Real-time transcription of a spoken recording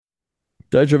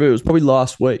Deja vu. It was probably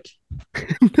last week.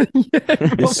 Yeah,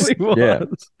 it It's- probably yeah.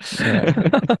 was.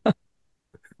 Yeah.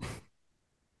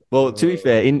 Well, to be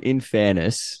fair, in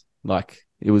fairness, like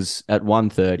it was at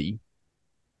 1:30.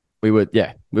 We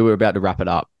were about to wrap it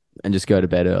up and just go to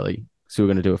bed early. So we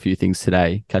are going to do a few things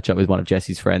today, catch up with one of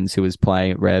Jesse's friends who was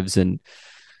playing at Revs and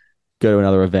go to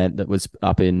another event that was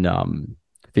up in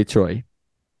Fitzroy.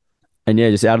 And yeah,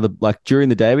 just out of the like during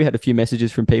the day, we had a few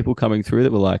messages from people coming through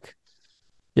that were like,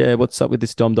 "Yeah, what's up with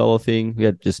this Dollar thing?" We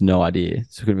had just no idea,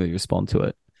 so we couldn't really respond to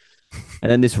it. And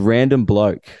then this random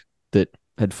bloke that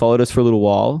had followed us for a little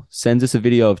while sends us a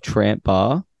video of Tramp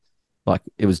Bar, like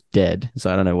it was dead.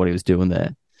 So I don't know what he was doing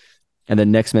there. And the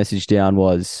next message down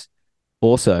was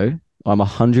also, I'm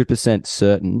 100%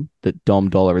 certain that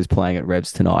Dollar is playing at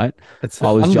Revs tonight. It's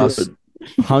I was 100. just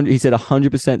 100, he said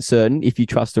 100% certain if you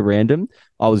trust a random.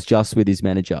 I was just with his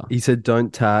manager. He said,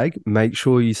 "Don't tag. Make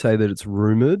sure you say that it's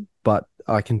rumored, but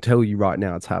I can tell you right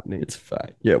now it's happening." It's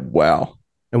fact. Yeah. Wow.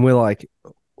 And we're like,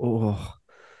 "Oh,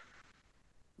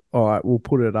 all right, we'll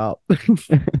put it up."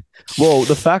 Well,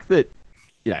 the fact that,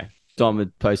 Dom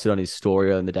had posted on his story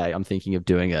earlier in the day, I'm thinking of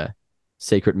doing a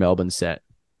secret Melbourne set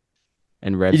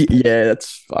and Revs. Yeah.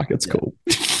 That's fuck. It's Yeah. cool.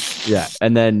 Yeah.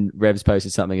 And then Revs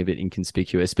posted something a bit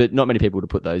inconspicuous, but not many people would have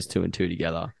put those two and two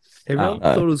together. Everyone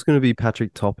thought it was going to be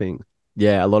Patrick Topping.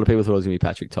 Yeah. A lot of people thought it was going to be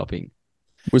Patrick Topping.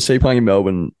 Was he playing in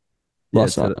Melbourne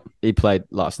last Yeah, night? He played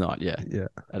last night. Yeah. Yeah,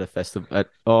 At a festival,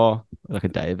 like a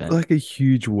day event. like a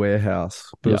huge warehouse,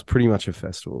 but it Yeah. was pretty much a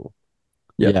festival.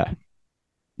 Yep. Yeah.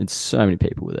 And so many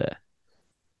people were there.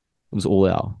 It was all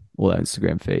our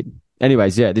Instagram feed.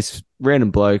 Anyways, yeah, this random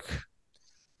bloke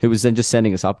who was then just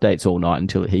sending us updates all night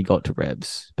until he got to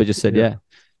Revs, but just said, Yeah.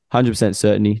 100%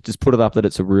 certainty. Just put it up that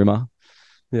it's a rumor.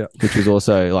 Yeah. Which was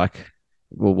also like,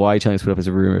 well, why are you telling us to put it up as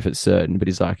a rumor if it's certain? But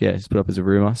he's like, yeah, just put it up as a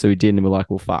rumor. So we did, and we're like,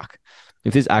 well, fuck.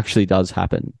 If this actually does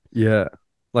happen, Yeah,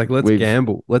 like let's We've-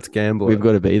 gamble. Let's gamble. we've it.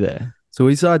 got to be there. So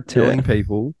we started telling Yeah.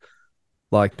 people,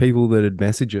 like people that had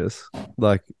messaged us,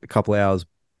 like a couple of hours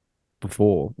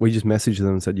before. We just messaged them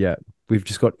and said, "Yeah, we've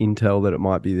just got intel that it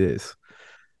might be this."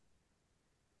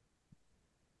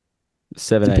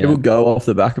 7 Did people a.m. go off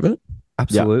the back of it?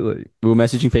 Absolutely. We were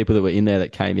messaging people that were in there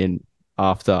that came in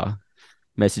after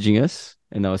messaging us,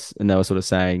 and they were sort of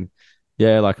saying,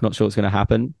 yeah, like not sure what's going to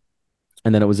happen.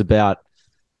 And then it was about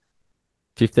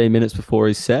 15 minutes before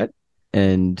his set,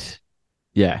 and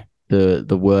yeah,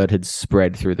 the word had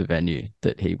spread through the venue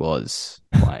that he was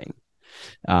playing.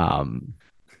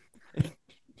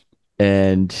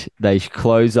 And they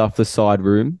closed off the side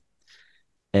room,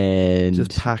 and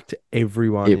Just packed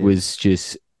everyone. it in. was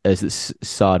just as a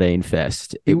sardine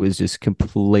fest. It was just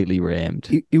completely rammed.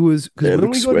 It was because Yeah, it when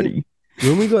looks we got sweaty.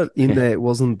 when we got in there, it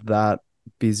wasn't that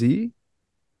busy.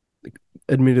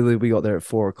 Admittedly, we got there at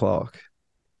 4 o'clock,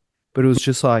 but it was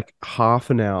just like half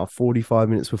an hour, 45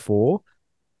 minutes before,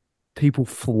 people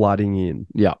flooding in.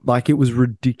 Yeah. Like it was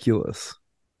ridiculous.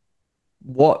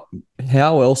 What?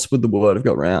 How else would the word have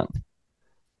got round?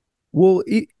 Well,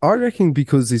 I reckon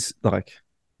because this, like,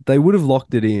 they would have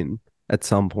locked it in at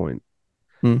some point.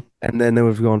 Hmm. And then they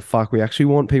would have gone, fuck, we actually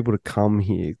want people to come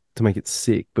here to make it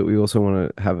sick, but we also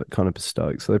want to have it kind of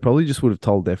bestoked. So they probably just would have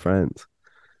told their friends.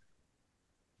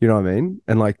 You know what I mean?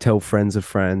 And like tell friends of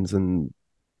friends, and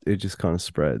it just kind of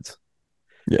spreads.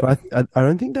 Yeah. But I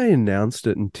don't think they announced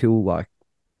it until like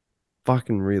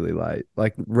fucking really late.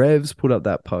 Like Revs put up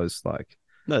that post, like,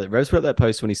 No, Revs put up that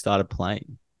post when he started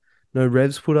playing. no,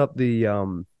 Revs put up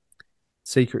the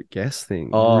secret guest thing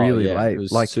Oh, really yeah, late. it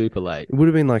was Like super late. it would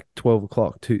have been like 12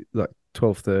 o'clock to like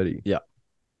 12:30.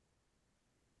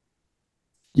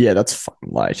 Yeah, that's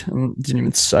fucking late. Didn't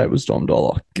even say it was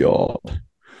Dollar. God.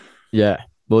 Yeah.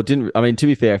 Well, it didn't. I mean, to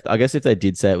be fair, I guess if they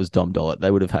did say it was Dollar,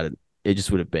 they would have had it. It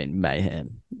just would have been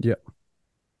mayhem. Yeah.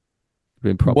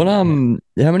 Been probably What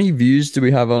how many views do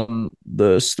we have on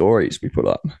the stories we put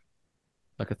up?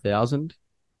 like 1,000.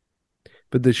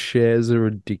 But the shares are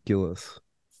ridiculous.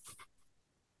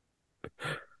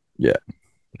 Yeah.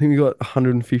 I think we got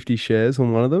 150 shares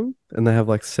on one of them, and they have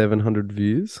like 700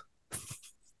 views.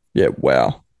 Yeah,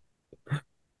 wow.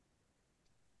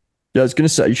 Yeah, I was gonna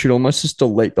say you should almost just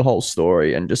delete the whole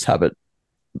story and just have it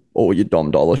all your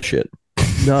Dollar shit.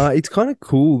 No, it's kind of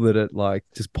cool that it like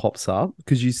just pops up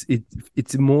because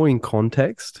it's more in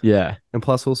context, Yeah. and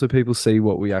plus also people see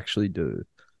what we actually do.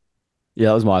 Yeah,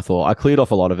 that was my thought. I cleared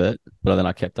off a lot of it, but then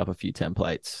I kept up a few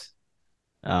templates.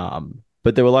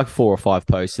 But there were like 4 or 5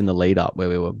 posts in the lead up where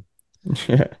we were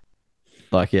Yeah.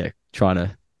 like, trying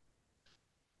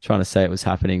to say it was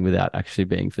happening without actually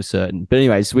being for certain. But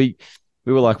anyways, we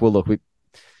were like, well, look,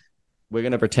 we're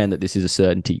going to pretend that this is a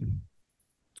certainty.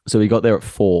 So we got there at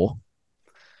 4,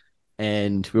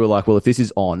 And we were like, well, if this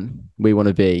is on, we want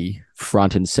to be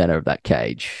front and center of that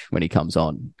cage when he comes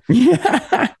on.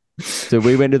 Yeah. So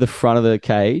we went to the front of the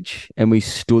cage and we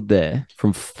stood there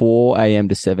from 4 a.m.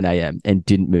 to 7 a.m. and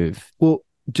didn't move. Well,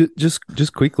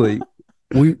 just quickly,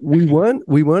 we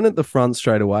weren't at the front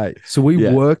straight away. So we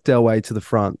worked our way to the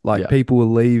front. Like people were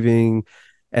leaving,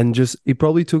 and just it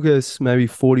probably took us maybe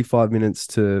 45 minutes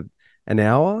to an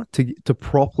hour to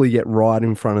properly get right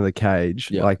in front of the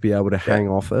cage, like be able to hang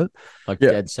off it, like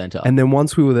dead center. And then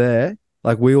once we were there,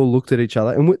 like we all looked at each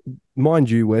other, and mind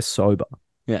you, we're sober.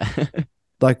 Yeah.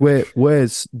 Like we're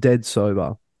dead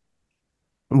sober.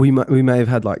 We may have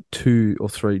had like 2 or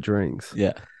 3 drinks.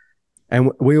 Yeah.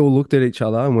 And we all looked at each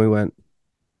other and we went,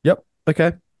 "Yep,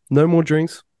 okay, no more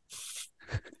drinks.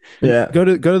 Yeah, go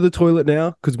to the toilet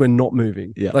now because we're not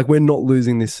moving. Yeah, like we're not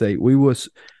losing this seat." We were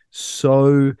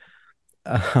so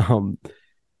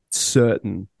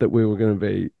certain that we were going to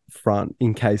be front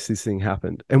in case this thing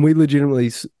happened, and we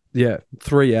legitimately,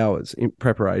 3 hours in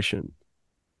preparation.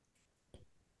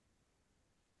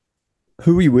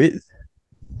 Who are you with?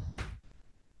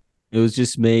 It was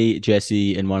just me,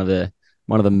 Jesse, and one of the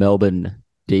Melbourne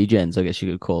DJs, I guess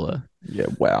you could call her. Yeah,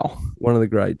 wow. One of the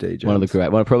great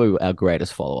DJs. Probably our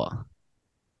greatest follower.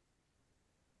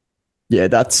 Yeah,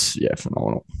 that's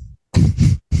phenomenal.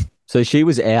 So she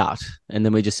was out, and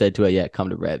then we just said to her, "Yeah, come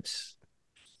to Revs."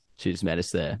 She just met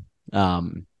us there,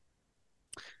 and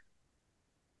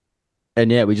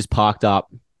we just parked up.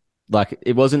 Like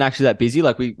it wasn't actually that busy.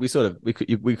 Like we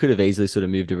could have easily sort of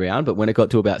moved around, but when it got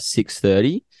to about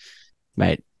 6:30,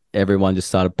 mate, everyone just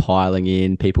started piling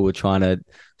in. People were trying to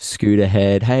scoot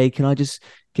ahead. Hey, can I just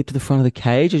get to the front of the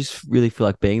cage? I just really feel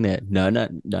like being there. No.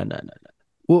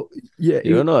 Well, yeah,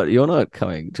 you're not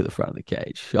coming to the front of the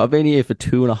cage. I've been here for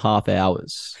 2.5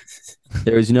 hours.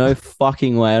 There is no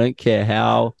fucking way. I don't care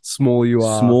how small you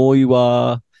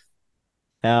are,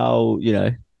 how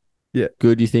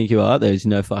good you think you are. There's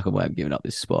no fucking way I'm giving up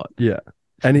this spot. Yeah,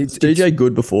 and it's DJ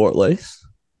good before at least.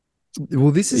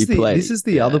 Well, this is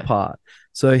the other part.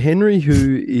 So Henry,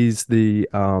 who is the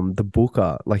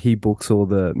booker, like he books all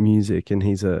the music, and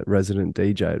he's a resident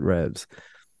DJ at Revs.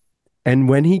 And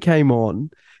when he came on,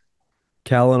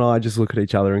 Cal and I just look at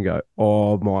each other and go,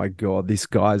 "Oh my God, this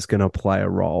guy's going to play a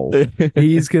role.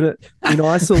 He's going to, in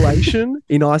isolation,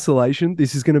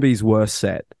 this is going to be his worst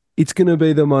set. It's going to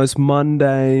be the most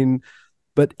mundane,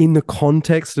 but in the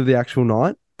context of the actual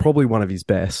night, probably one of his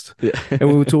best." Yeah. And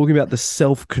we were talking about the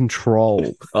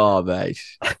self-control. Oh, mate.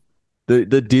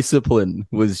 The discipline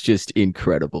was just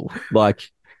incredible. Like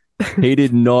he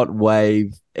did not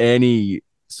wave any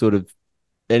sort of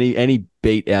any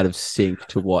beat out of sync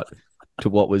to what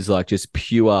was like just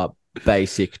pure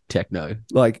basic techno,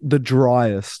 like the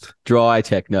dry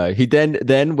techno. He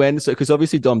then when because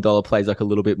obviously Dolla plays like a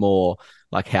little bit more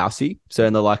like housey. So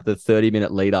in the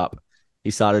 30-minute lead up,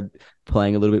 he started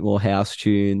playing a little bit more house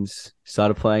tunes,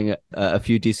 started playing a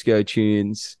few disco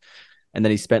tunes, and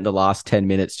then he spent the last 10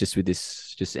 minutes just with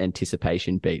this just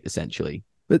anticipation beat essentially.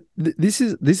 But this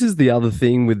is the other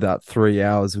thing with that 3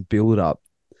 hours of build up.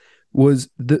 Was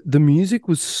the music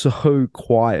was so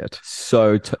quiet,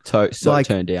 so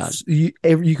turned down.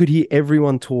 You could hear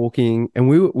everyone talking, and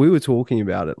we were talking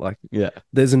about it. Like,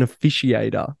 there's an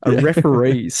officiator, a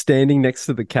referee standing next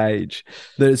to the cage.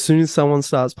 That as soon as someone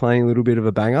starts playing a little bit of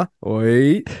a banger,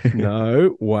 wait,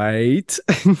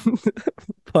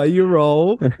 play your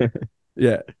role.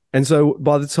 Yeah, and so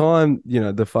by the time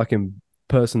the fucking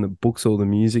person that books all the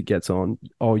music gets on,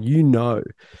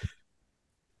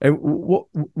 And what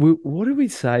did we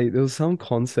say? There was some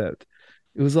concept.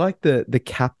 It was like the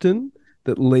captain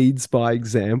that leads by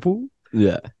example.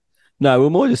 Yeah. No,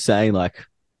 we're more just saying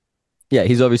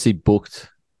he's obviously booked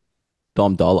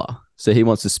Dolla. So he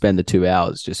wants to spend the 2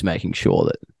 hours just making sure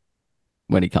that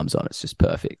when he comes on, it's just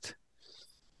perfect.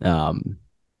 And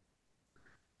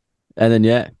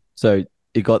then, so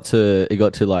it got to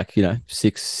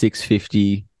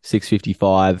 6:50,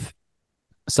 6:55.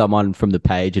 Someone from the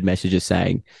page had messaged us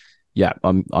saying,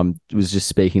 was just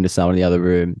speaking to someone in the other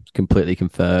room, completely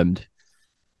confirmed.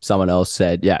 Someone else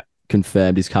said,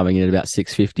 confirmed he's coming in at about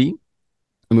 6:50.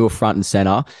 And we were front and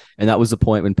center. And that was the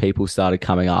point when people started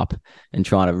coming up and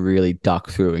trying to really duck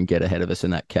through and get ahead of us in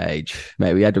that cage.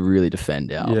 Mate, we had to really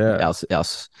defend our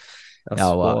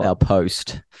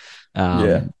post.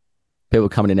 People were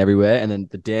coming in everywhere. And then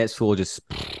the dance floor just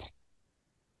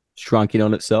shrunk in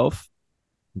on itself.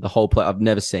 The whole place, I've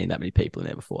never seen that many people in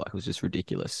there before. It was just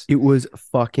ridiculous. It was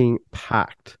fucking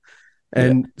packed.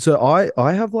 And so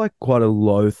I have quite a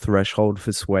low threshold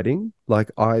for sweating. Like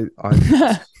I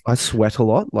sweat a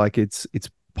lot. Like it's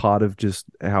part of just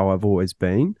how I've always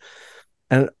been.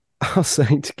 And I was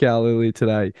saying to Cal earlier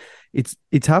today,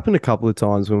 it's happened a couple of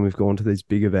times when we've gone to these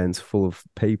big events full of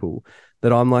people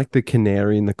that I'm like the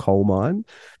canary in the coal mine.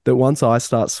 That once I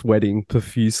start sweating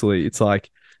profusely, it's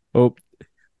like, oh,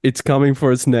 it's coming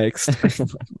for us next.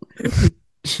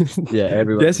 Yeah,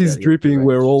 everyone. Jesse's dripping.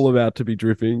 We're all about to be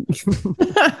dripping.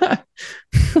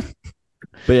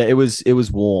 But yeah, it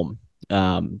was warm.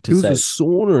 It was a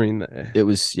sauna in there. It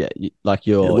was like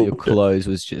your clothes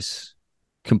was just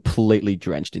completely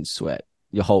drenched in sweat.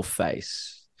 Your whole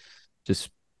face, just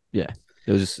it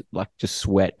was just like just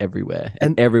sweat everywhere,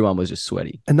 and everyone was just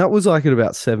sweaty. And that was like at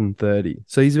about 7:30.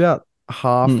 So he's about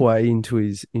halfway into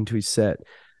his set,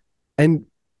 and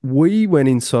we went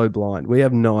in so blind. We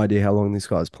have no idea how long this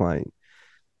guy's playing.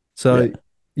 So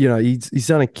he's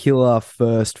done a killer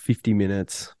first 50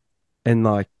 minutes, and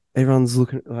like everyone's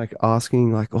looking like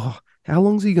asking like, oh, how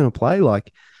long's he gonna play?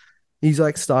 Like he's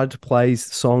like started to play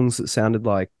songs that sounded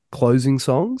like closing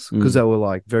songs because they were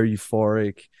like very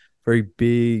euphoric, very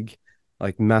big,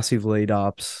 like massive lead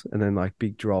ups, and then like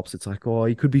big drops. It's like, oh,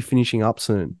 he could be finishing up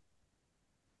soon.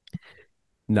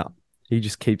 No, he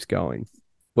just keeps going.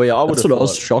 Well, yeah, That's what I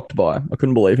was shocked by. I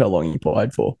couldn't believe how long he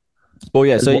played for. Well,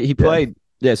 yeah, so he played.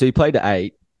 Yeah, so he played to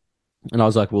 8, and I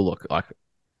was like, well, look, like,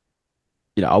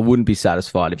 I wouldn't be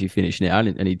satisfied if he finished now,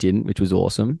 and he didn't, which was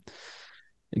awesome.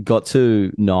 It got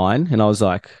to 9, and I was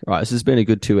like, all right, this has been a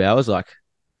good 2 hours. Like,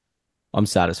 I'm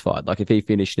satisfied. Like, if he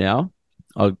finished now,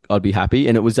 I'd be happy.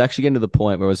 And it was actually getting to the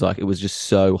point where it was like, it was just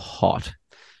so hot,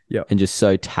 and just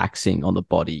so taxing on the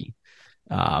body.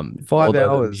 5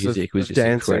 hours. The music was just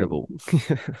dancing. Incredible.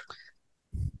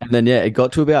 And then it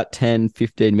got to about 10,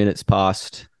 15 minutes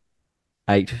past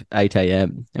 8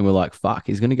 a.m. and we're like, fuck,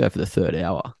 he's going to go for the third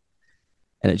hour.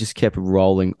 And it just kept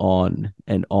rolling on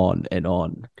and on and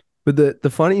on. But the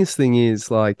funniest thing is,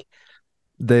 like,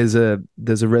 there's a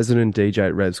resident DJ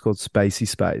at Revs called Spacey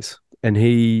Space, and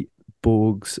he,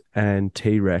 Boogs, and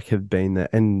T-Rec have been there,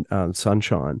 and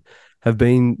Sunshine have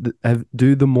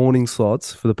do the morning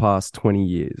slots for the past 20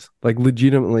 years, like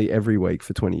legitimately every week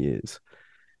for 20 years,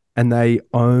 and they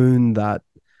own that,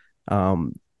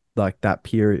 like that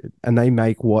period, and they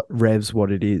make what Revs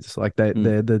what it is. Like they're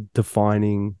the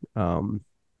defining,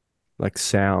 like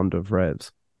sound of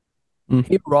Revs.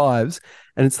 He arrives,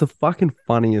 and it's the fucking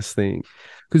funniest thing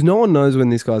because no one knows when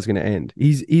this guy's going to end.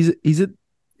 He's at,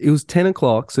 it was 10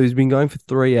 o'clock, so he's been going for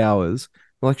 3 hours.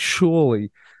 Like,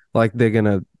 surely, like, they're going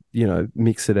to,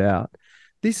 mix it out.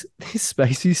 This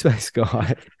Spacey Space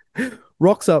guy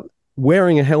rocks up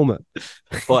wearing a helmet.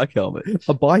 Bike helmet.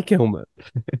 A bike helmet.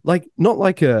 Like, not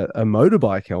like a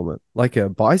motorbike helmet, like a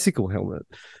bicycle helmet.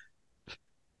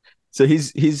 So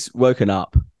he's woken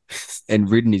up and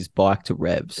ridden his bike to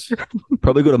Revs.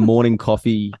 Probably got a morning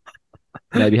coffee,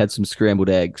 maybe had some scrambled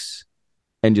eggs,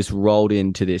 and just rolled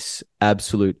into this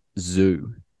absolute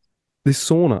zoo. This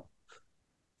sauna.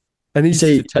 And he's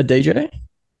a DJ?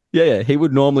 Yeah. He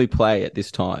would normally play at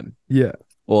this time. Yeah.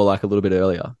 Or like a little bit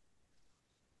earlier.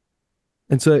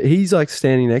 And so he's like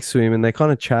standing next to him, and they're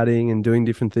kind of chatting and doing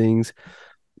different things.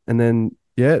 And then,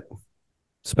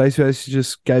 Space Face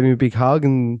just gave him a big hug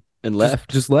and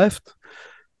left. Just left.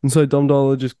 And so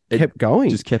Dolla just kept going.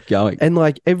 Just kept going. And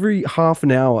like every half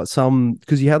an hour,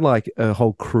 because he had like a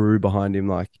whole crew behind him.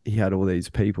 Like he had all these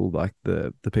people, like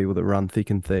the people that run Thick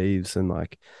and Thieves, and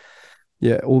like,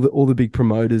 all the big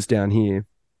promoters down here,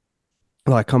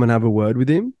 like, come and have a word with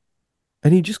him.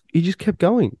 And he just kept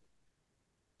going.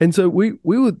 And so we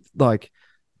were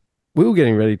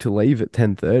getting ready to leave at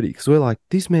 10:30 because we're like,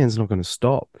 this man's not going to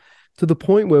stop, to the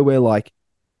point where we're like,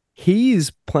 he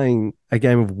is playing a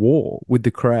game of war with the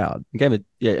crowd. A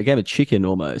game of chicken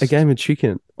almost. A game of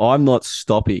chicken. I'm not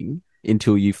stopping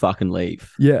until you fucking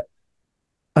leave. Yeah.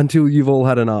 Until you've all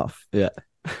had enough. Yeah.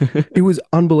 It was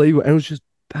unbelievable. And it was just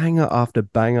banger after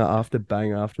banger after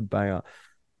banger after banger.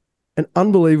 An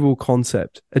unbelievable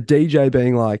concept. A DJ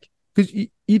being like, because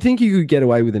you think you could get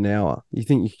away with an hour. You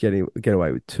think you could get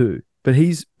away with 2. But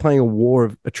he's playing a war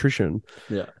of attrition.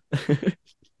 Yeah.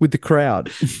 With the crowd.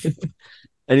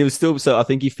 And he was still, so I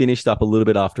think he finished up a little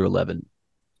bit after 11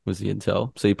 was the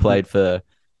intel. So he played for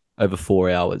over 4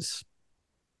 hours.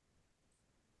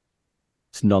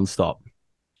 It's nonstop.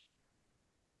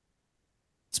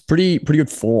 It's pretty good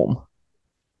form.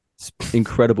 It's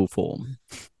incredible form.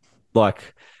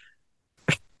 Like,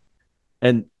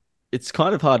 and it's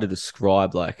kind of hard to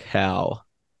describe like how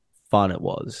fun it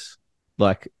was.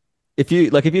 Like if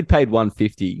you'd paid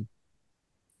 150,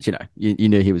 you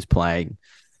knew he was playing,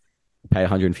 pay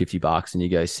 $150 and you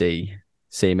go see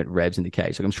him at Revs in the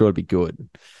cage. Like, I'm sure it'd be good.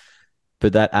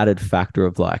 But that added factor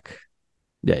of like,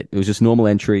 it was just normal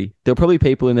entry. There were probably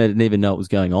people in there that didn't even know what was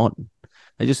going on.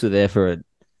 They just were there for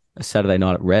a Saturday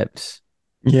night at Revs.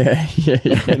 Yeah, yeah,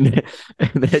 yeah. And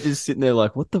they're just sitting there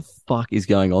like, what the fuck is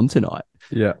going on tonight?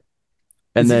 Yeah.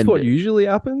 And Is this then, what usually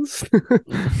happens?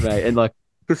 right, and like,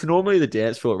 because normally the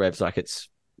dance floor at Revs, like it's,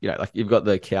 like you've got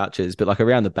the couches, but like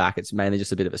around the back, it's mainly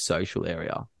just a bit of a social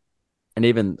area. And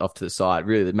even off to the side,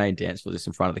 really the main dance floor is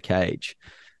in front of the cage.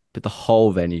 But the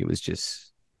whole venue was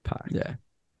just Packed. yeah,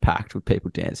 packed with people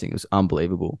dancing. It was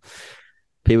unbelievable.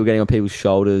 People getting on people's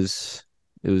shoulders.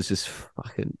 It was just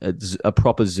fucking a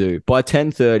proper zoo. By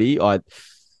 10:30,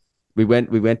 we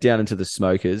went down into the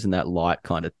smokers, and that light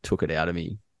kind of took it out of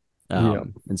me. Yeah.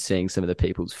 And seeing some of the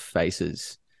people's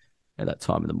faces at that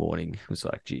time in the morning was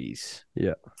like, geez.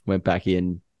 Yeah. Went back in,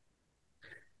 and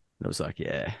I was like,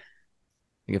 yeah, I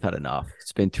think I've had enough.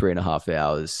 It's been 3.5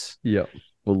 hours. Yeah.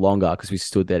 Well, longer because we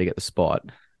stood there to get the spot.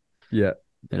 Yeah.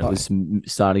 And it was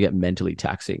starting to get mentally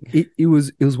taxing. It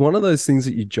was one of those things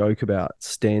that you joke about,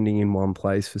 standing in one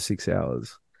place for 6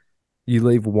 hours. You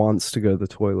leave once to go to the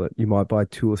toilet. You might buy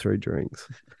 2 or 3 drinks.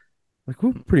 Like,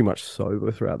 we're pretty much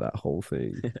sober throughout that whole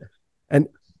thing. And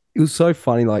it was so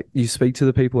funny. Like, you speak to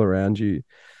the people around you,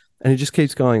 and it just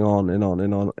keeps going on and on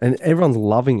and on. And everyone's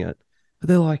loving it. But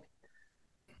they're like,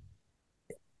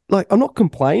 I'm not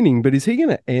complaining, but is he going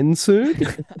to end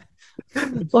soon?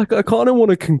 Like, I kind of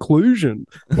want a conclusion.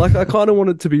 Like, I kind of want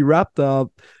it to be wrapped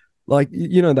up. Like,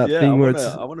 that thing where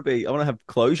I want to have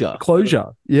closure.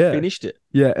 Closure. Yeah. Finished it.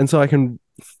 Yeah. And so I can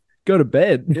go to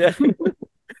bed. Yeah.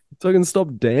 So I can stop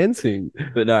dancing.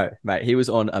 But no, mate, he was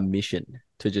on a mission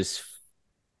to just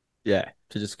play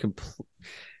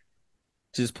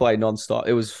nonstop.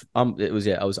 It was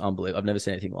unbelievable. I've never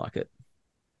seen anything like it.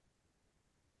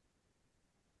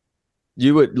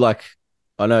 You would like,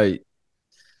 I know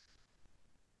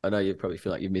you probably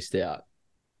feel like you've missed out.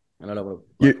 And I don't want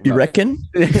to. You reckon?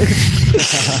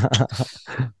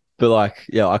 But like,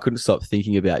 yeah, I couldn't stop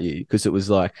thinking about you because it was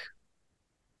like,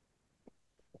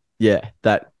 yeah,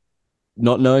 that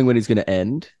not knowing when he's going to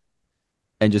end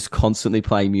and just constantly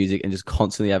playing music and just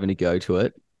constantly having to go to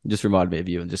it just reminded me of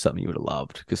you and just something you would have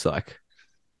loved because like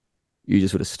you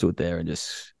just would have stood there and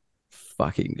just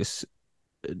fucking just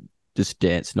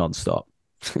dance nonstop.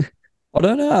 I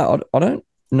don't know. I don't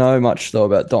know much though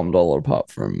about Dom Dollar apart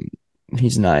from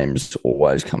his name's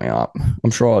always coming up.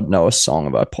 I'm sure I'd know a song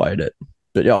if I played it.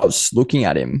 But yeah, I was looking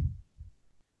at him,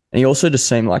 and he also just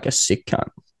seemed like a sick cunt.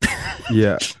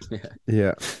 Yeah.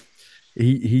 Yeah.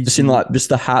 He just in like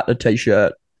just a hat, a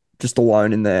t-shirt, just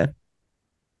alone in there.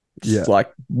 Just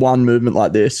like one movement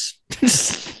like this.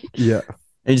 Yeah.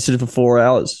 And he just did it for 4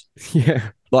 hours.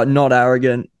 Yeah. Like not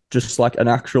arrogant, just like an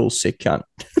actual sick cunt.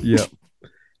 Yeah.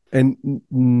 And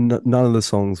none of the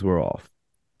songs were off.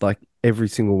 Like every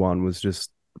single one was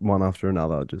just one after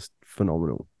another, just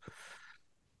phenomenal.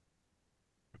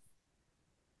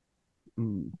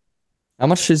 How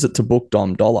much is it to book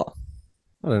Dom Dollar?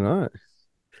 I don't know.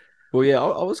 Well, yeah,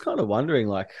 I was kind of wondering,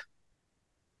 like,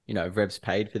 Revs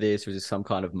paid for this, or is this some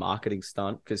kind of marketing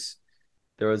stunt? Because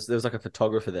there was like a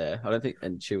photographer there. I don't think,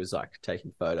 and she was like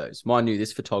taking photos. Mind you,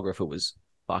 this photographer was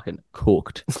fucking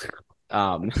cooked,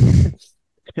 and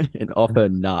off her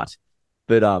nut.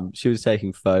 But she was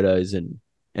taking photos and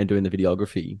doing the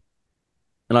videography,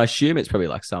 and I assume it's probably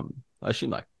like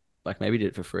like maybe did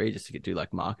it for free just to do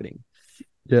like marketing.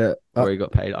 Yeah, or he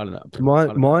got paid. I don't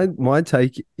know. My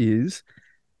take is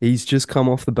he's just come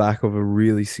off the back of a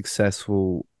really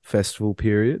successful festival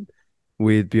period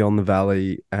with Beyond the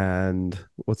Valley and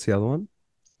what's the other one?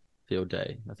 Field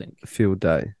Day, I think. Field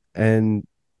Day. And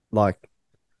like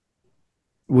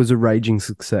was a raging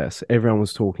success. Everyone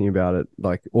was talking about it.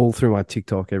 Like all through my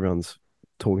TikTok, everyone's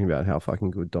talking about how fucking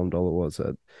good Dom Dollar was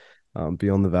at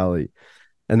Beyond the Valley.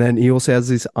 And then he also has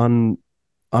this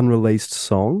unreleased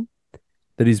song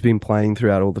that he's been playing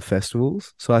throughout all the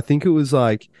festivals. So I think it was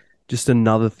like just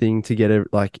another thing to get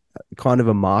like kind of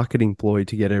a marketing ploy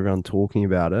to get everyone talking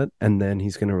about it. And then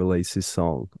he's going to release this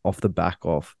song off the back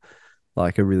of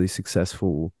like a really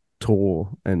successful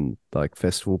tour and like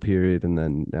festival period. And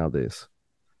then now this.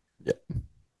 Yeah.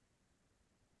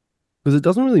 Because it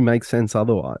doesn't really make sense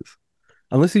otherwise,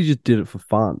 unless he just did it for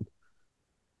fun.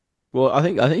 Well, I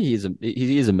think he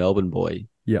is a Melbourne boy.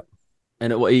 Yeah.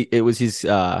 And it was his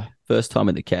first time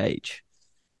in the cage,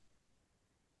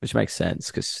 which makes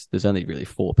sense because there's only really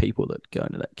 4 people that go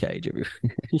into that cage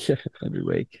every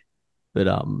week. But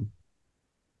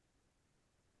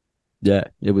yeah,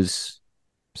 it was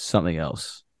something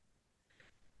else.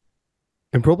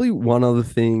 And probably one other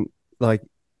thing, like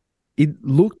it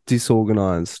looked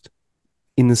disorganized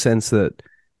in the sense that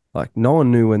like no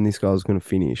one knew when this guy was going to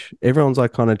finish. Everyone's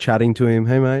like kind of chatting to him.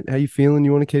 Hey mate, how you feeling?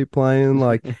 You want to keep playing?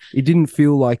 Like it didn't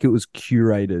feel like it was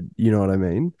curated. You know what I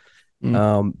mean?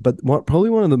 But probably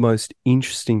one of the most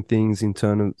interesting things in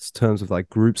terms of like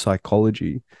group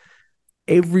psychology,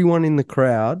 everyone in the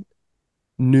crowd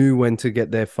knew when to get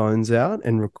their phones out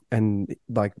and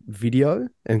like video,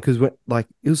 and because like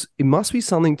it must be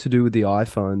something to do with the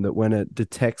iPhone that when it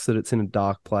detects that it's in a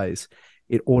dark place,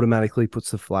 it automatically puts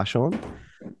the flash on,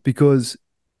 because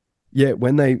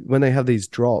when they have these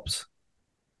drops,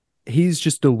 he's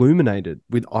just illuminated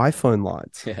with iPhone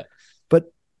lights. Yeah.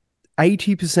 But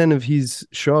 80% of his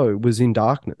show was in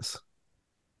darkness.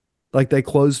 Like they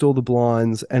closed all the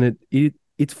blinds and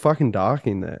it's fucking dark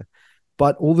in there.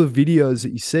 But all the videos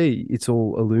that you see, it's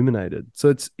all illuminated. So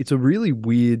it's a really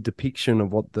weird depiction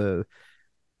of what the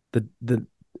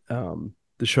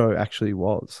show actually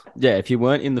was. Yeah, if you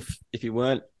weren't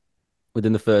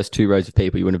within the first 2 rows of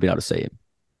people, you wouldn't have been able to see him.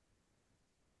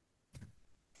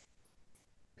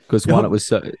 Because one, it was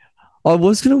so. I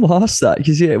was going to ask that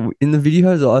because in the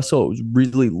videos I saw, it was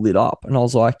really lit up, and I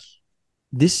was like,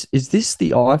 is this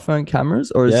the iPhone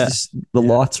cameras or is this the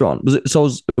lights are on? Was it? So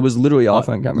it was literally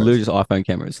iPhone cameras. Literally just iPhone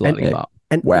cameras lighting them up.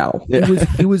 And wow,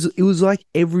 it was like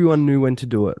everyone knew when to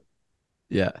do it.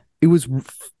 Yeah, it was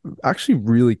actually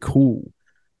really cool.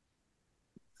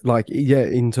 Like,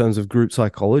 in terms of group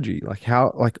psychology, like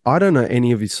how, like, I don't know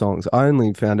any of his songs. I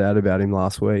only found out about him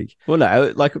last week. Well,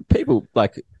 no, like people,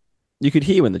 like you could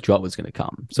hear when the drop was going to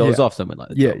come. So it was often when like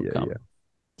the drop would come. Yeah.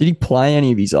 Did he play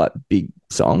any of his like big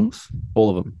songs?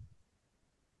 All of them.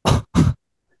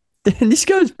 Then this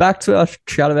goes back to our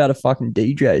chat about a fucking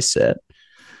DJ set.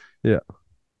 Yeah.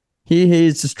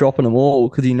 He's just dropping them all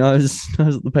because he knows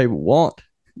what the people want.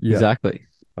 Yeah. Exactly.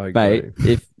 Mate,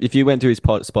 if you went through his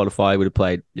Spotify, he would have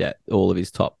played all of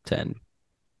his top 10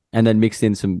 and then mixed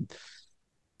in some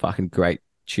fucking great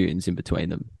tunes in between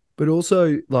them. But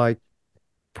also, like,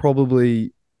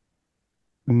 probably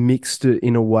mixed it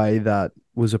in a way that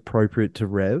was appropriate to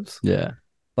Revs. Yeah.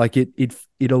 Like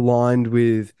it aligned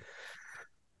with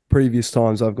previous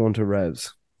times I've gone to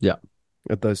Revs. Yeah.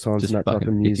 At those times, just and that type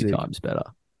of music. 50 times better.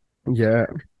 Yeah.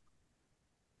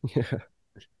 Yeah.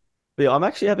 But yeah, I'm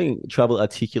actually having trouble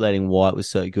articulating why it was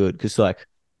so good because, like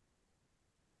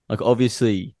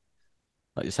obviously,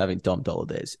 like just having Dolla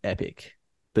there is epic,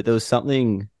 but there was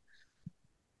something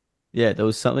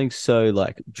so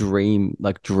like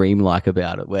dreamlike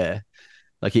about it, where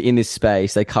like you're in this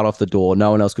space, they cut off the door,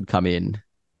 no one else could come in,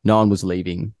 no one was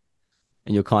leaving,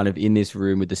 and you're kind of in this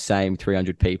room with the same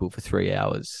 300 people for 3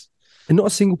 hours. And not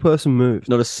a single person moved.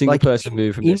 Not a single person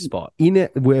moved from their spot. In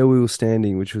it where we were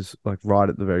standing, which was like right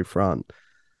at the very front,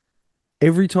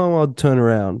 every time I'd turn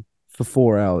around for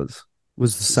 4 hours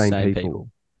was the same people.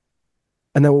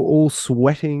 And they were all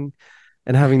sweating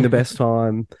and having the best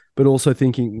time, but also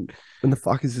thinking, when the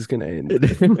fuck is this going to end?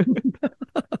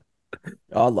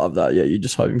 I love that. Yeah, you're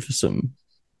just hoping for some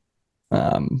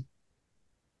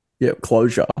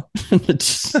closure.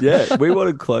 Yeah, we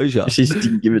wanted closure. She just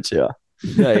didn't give it to you.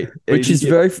 Yeah, which is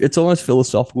it's almost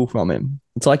philosophical from him.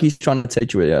 It's like he's trying to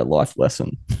teach you a life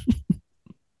lesson.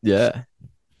 Yeah.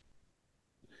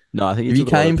 No, I think if you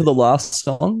came for the last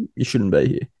song, you shouldn't be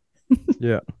here.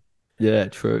 Yeah. Yeah,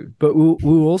 true. But we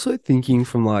were also thinking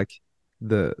from like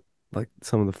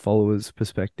some of the followers'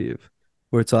 perspective,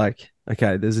 where it's like,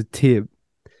 okay, there's a tip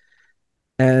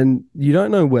and you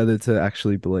don't know whether to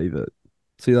actually believe it.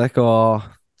 So you're like, oh,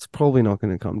 it's probably not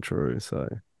going to come true. So,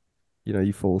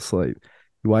 you fall asleep.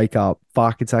 You wake up,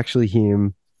 fuck, it's actually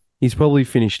him. He's probably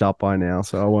finished up by now,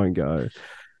 so I won't go.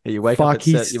 Yeah, you wake up at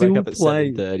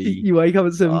 7:30. You wake up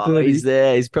at 7:30. Oh, he's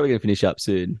there. He's probably going to finish up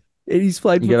soon. And he's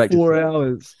played for 4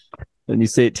 hours. And you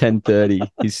see at 10:30,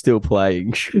 he's still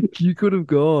playing. You could have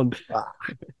gone.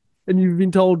 And you've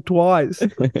been told twice.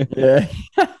 Yeah.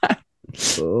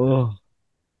 Oh.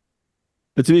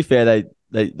 But to be fair,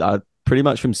 they pretty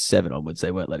much from 7 onwards,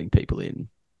 they weren't letting people in.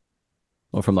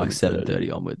 Or from like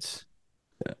 7:30 onwards.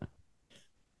 Yeah.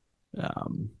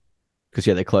 Because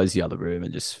they closed the other room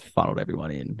and just funneled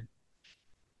everyone in.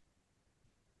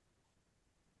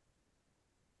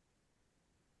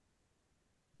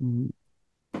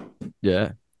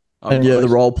 Yeah. And the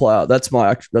role player. That's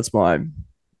my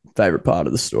favorite part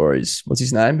of the stories. What's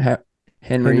his name?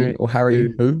 Henry or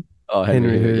Harry? Who? Oh,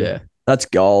 Henry who? Yeah. That's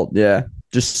gold. Yeah.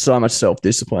 Just so much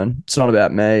self-discipline. It's not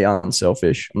about me. I'm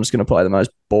unselfish. I'm just going to play the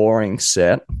most boring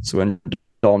set. So when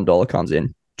Dolla comes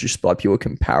in, just by pure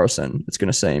comparison, it's going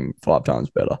to seem 5 times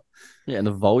better. Yeah, and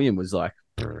the volume was like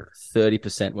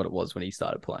 30% what it was when he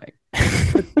started playing.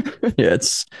 Yeah,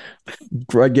 it's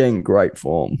getting great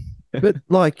form. But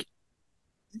like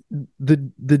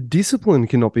the discipline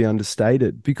cannot be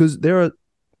understated because there are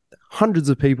hundreds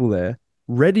of people there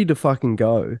ready to fucking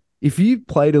go. If you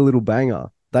played a little banger,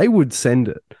 they would send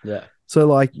it. Yeah. So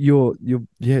like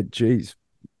yeah, geez,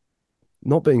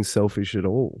 not being selfish at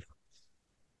all.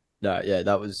 No, yeah,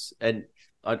 that was, and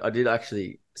I did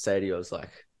actually say to you, I was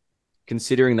like,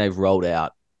 considering they've rolled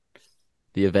out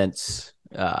the events,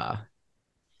 the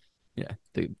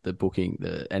booking,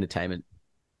 the entertainment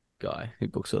guy who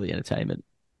books all the entertainment,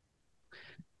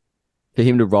 for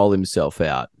him to roll himself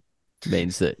out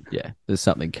means that, yeah, there's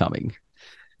something coming.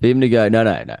 For him to go, no,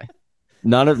 no, no,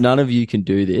 none of you can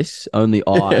do this. Only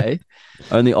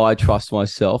I trust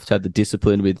myself to have the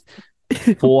discipline with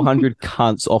 400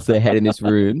 cunts off their head in this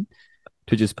room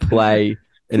to just play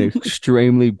an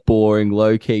extremely boring,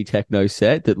 low-key techno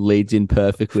set that leads in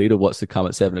perfectly to what's to come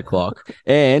at 7 o'clock.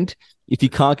 And if you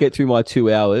can't get through my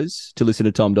 2 hours to listen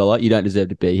to Tom Dollar, you don't deserve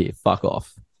to be here. Fuck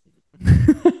off.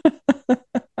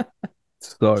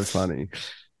 So funny.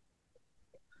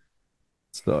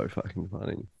 So fucking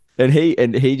funny. And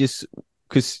he just,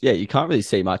 because, yeah, you can't really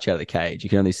see much out of the cage. You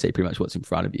can only see pretty much what's in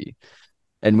front of you.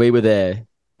 And we were there,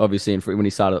 obviously, when he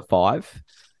started at 5.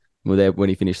 We were there when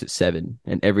he finished at 7.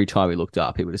 And every time we looked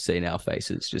up, he would have seen our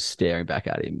faces just staring back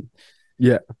at him.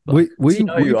 Yeah. Like, Does he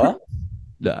know you are?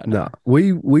 No.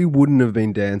 We wouldn't have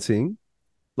been dancing.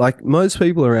 Like most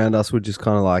people around us were just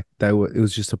kind of like it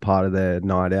was just a part of their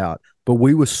night out. But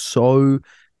we were so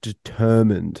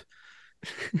determined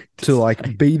to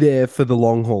like be there for the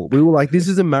long haul. We were like, this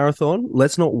is a marathon.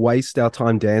 Let's not waste our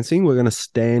time dancing. We're gonna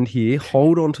stand here,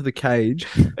 hold on to the cage,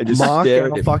 And just mark stare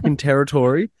at our him. fucking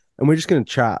territory, and we're just gonna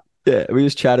chat. Yeah, we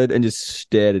just chatted and just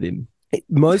stared at him.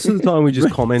 Most of the time we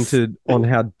just commented on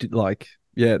how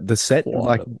the set,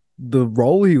 like the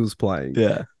role he was playing.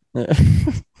 Yeah.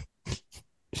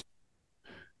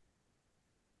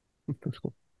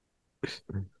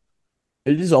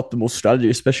 It is optimal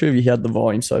strategy, especially if you had the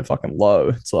volume so fucking low.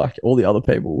 It's like all the other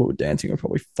people who were dancing were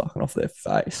probably fucking off their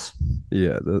face.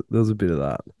 Yeah, there was a bit of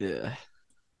that. Yeah.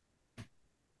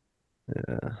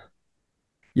 Yeah.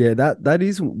 Yeah, that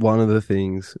is one of the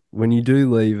things when you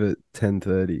do leave at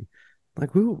 10:30,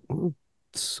 like we were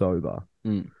sober,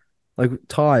 like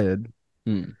tired,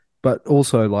 but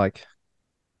also like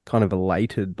kind of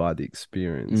elated by the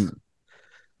experience.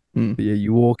 But yeah,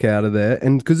 you walk out of there,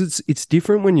 and because it's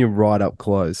different when you're right up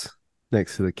close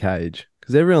next to the cage,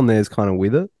 because everyone there's kind of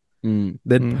with it.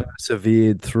 They'd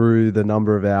persevered through the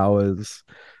number of hours.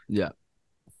 Yeah.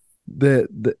 They're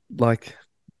like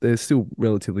they're still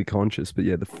relatively conscious, but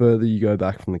yeah, the further you go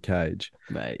back from the cage,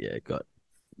 Mate, yeah, it got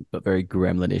very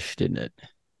gremlinish, didn't it?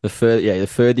 The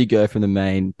further you go from the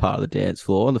main part of the dance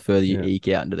floor, and the further you eke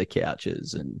out into the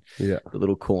couches and the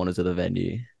little corners of the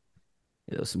venue.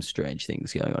 There was some strange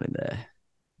things going on in there.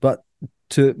 But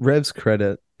to Rev's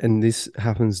credit, and this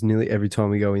happens nearly every time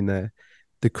we go in there,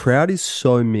 the crowd is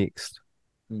so mixed.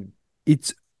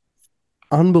 It's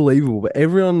unbelievable, but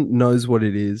everyone knows what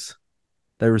it is.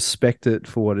 They respect it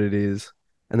for what it is,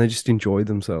 and they just enjoy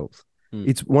themselves.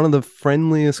 It's one of the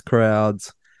friendliest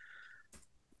crowds,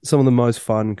 some of the most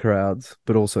fun crowds,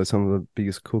 but also some of the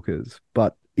biggest cookers.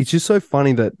 But it's just so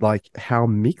funny that like how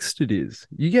mixed it is.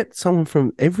 You get someone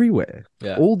from everywhere,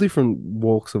 all different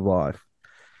walks of life.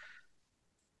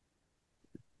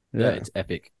 Yeah, it's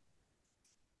epic.